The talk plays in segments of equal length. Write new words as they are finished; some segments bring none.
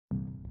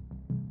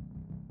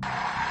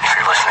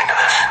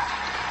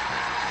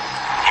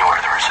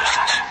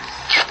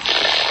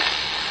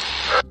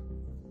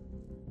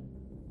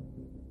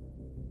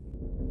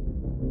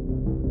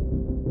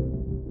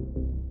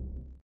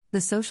The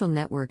social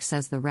network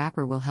says the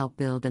rapper will help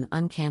build an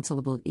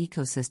uncancelable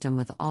ecosystem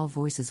with all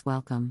voices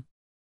welcome.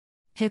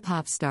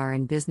 Hip-hop star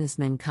and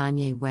businessman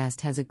Kanye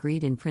West has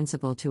agreed in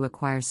principle to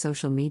acquire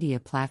social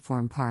media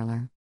platform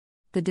Parler.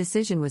 The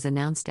decision was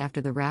announced after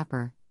the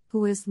rapper,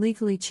 who has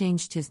legally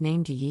changed his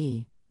name to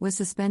Ye, was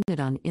suspended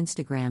on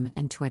Instagram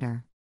and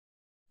Twitter.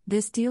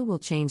 This deal will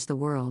change the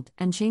world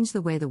and change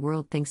the way the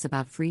world thinks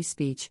about free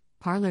speech,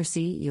 Parler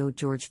CEO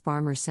George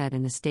Farmer said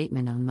in a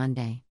statement on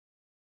Monday.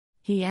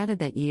 He added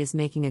that Ye is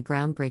making a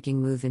groundbreaking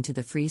move into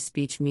the free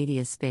speech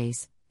media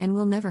space, and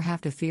will never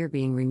have to fear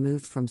being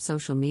removed from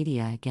social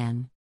media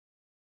again.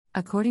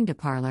 According to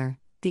Parler,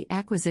 the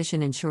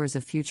acquisition ensures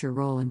a future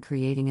role in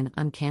creating an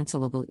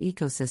uncancelable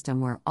ecosystem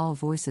where all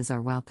voices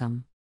are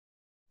welcome.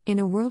 In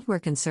a world where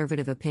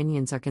conservative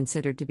opinions are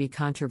considered to be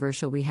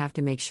controversial, we have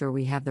to make sure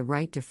we have the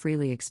right to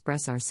freely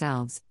express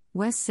ourselves,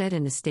 West said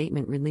in a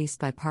statement released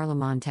by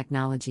Parlemon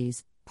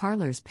Technologies,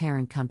 Parler's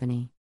parent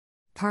company.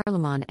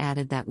 Parlemon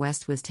added that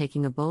West was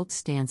taking a bold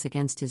stance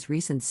against his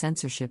recent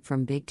censorship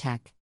from big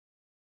tech.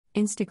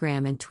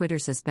 Instagram and Twitter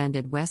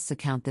suspended West's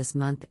account this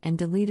month and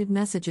deleted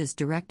messages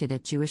directed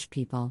at Jewish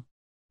people.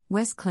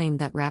 West claimed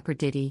that rapper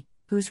Diddy,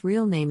 whose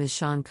real name is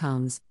Sean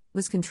Combs,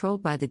 was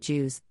controlled by the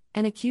Jews,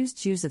 and accused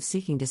Jews of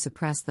seeking to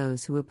suppress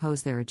those who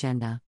oppose their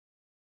agenda.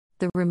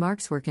 The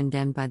remarks were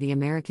condemned by the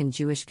American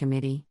Jewish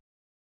Committee.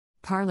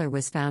 Parler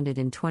was founded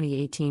in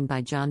 2018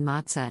 by John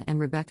Matza and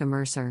Rebecca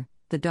Mercer,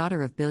 the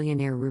daughter of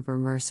billionaire Rupert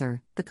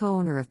Mercer, the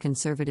co-owner of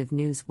conservative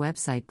news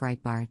website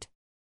Breitbart.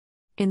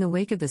 In the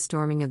wake of the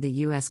storming of the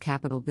U.S.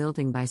 Capitol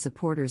building by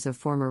supporters of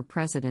former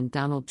President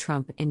Donald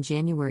Trump in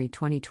January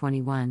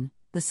 2021,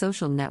 the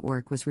social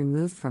network was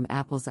removed from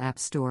Apple's App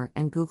Store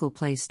and Google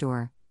Play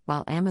Store,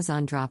 while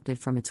Amazon dropped it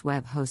from its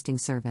web hosting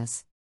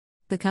service.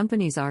 The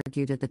companies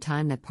argued at the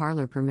time that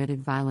Parler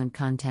permitted violent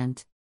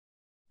content.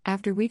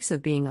 After weeks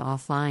of being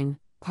offline,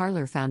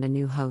 Parler found a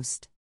new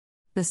host.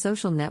 The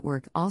social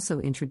network also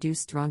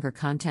introduced stronger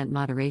content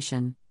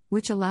moderation,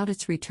 which allowed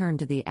its return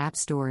to the App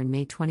Store in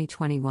May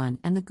 2021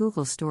 and the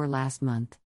Google Store last month.